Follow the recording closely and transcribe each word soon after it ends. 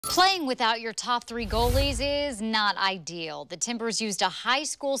Playing without your top three goalies is not ideal. The Timbers used a high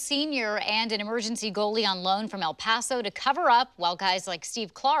school senior and an emergency goalie on loan from El Paso to cover up while guys like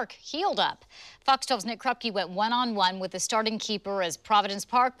Steve Clark healed up. Fox 12's Nick Krupke went one-on-one with the starting keeper as Providence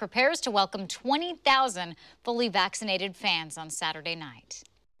Park prepares to welcome 20,000 fully vaccinated fans on Saturday night.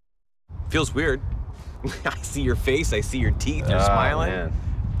 Feels weird. I see your face, I see your teeth, you're smiling. Man.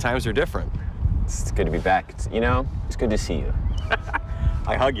 Times are different. It's good to be back. It's good to see you.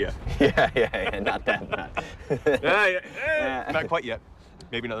 I hug you. Yeah, not that. Not quite yet.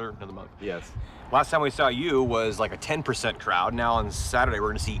 Maybe another month. Yes. Last time we saw you was like a 10% crowd. Now on Saturday we're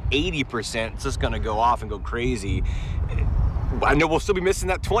going to see 80%. It's just going to go off and go crazy. I know we'll still be missing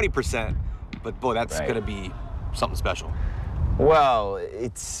that 20%, but boy, that's Right. going to be something special. Well,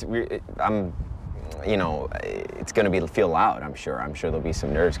 it's going to feel loud. I'm sure there'll be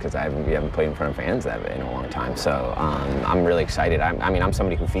some nerves because we haven't played in front of fans in a long time. So I'm really excited. I'm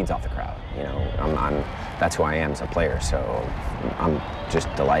somebody who feeds off the crowd. That's who I am as a player. So I'm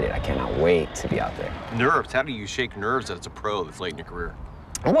just delighted. I cannot wait to be out there. Nerves. How do you shake nerves as a pro that's late in your career?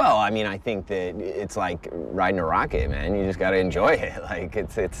 Well, I think that it's like riding a rocket, man. You just got to enjoy it. Like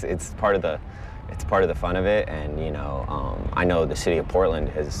it's part of the fun of it. And I know the city of Portland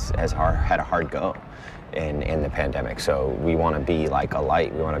has had a hard go in the pandemic. So we want to be like a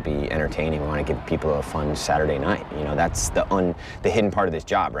light. We want to be entertaining. We want to give people a fun Saturday night. That's the hidden part of this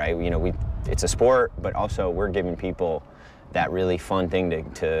job, right? It's a sport, but also we're giving people that really fun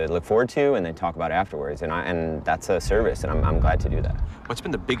thing to look forward to and then talk about afterwards. And that's a service, and I'm glad to do that. What's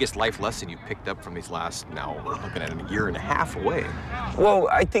been the biggest life lesson you picked up from these last, now we're looking at a year and a half away? Well,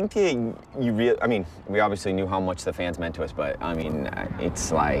 I think we obviously knew how much the fans meant to us, but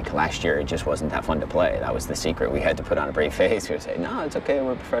it's like last year it just wasn't that fun to play. That was the secret. We had to put on a brave face. We would say, no, it's okay,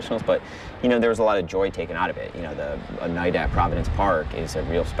 we're professionals. But, there was a lot of joy taken out of it. A night at Providence Park is a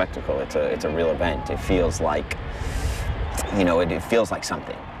real spectacle. It's a real event. It feels like, it feels like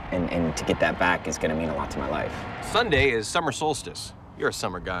something. And to get that back is going to mean a lot to my life. Sunday is summer solstice. You're a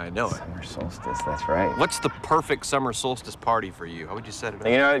summer guy, I know it. Summer solstice, that's right. What's the perfect summer solstice party for you? How would you set it up?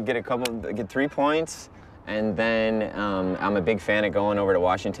 I'd get 3 points, and then I'm a big fan of going over to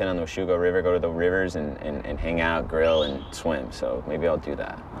Washington on the Washougal River, go to the rivers and hang out, grill, and swim. So maybe I'll do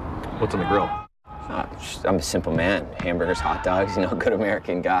that. What's on the grill? I'm a simple man. Hamburgers, hot dogs, good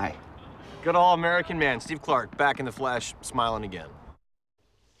American guy. Good all-American man, Steve Clark, back in the flesh, smiling again.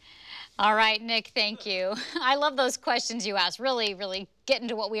 All right, Nick, thank you. I love those questions you ask. Really, really get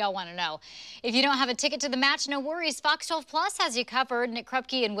into what we all want to know. If you don't have a ticket to the match, no worries. Fox 12 Plus has you covered. Nick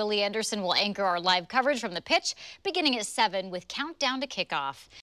Krupke and Willie Anderson will anchor our live coverage from the pitch beginning at 7 with countdown to kickoff.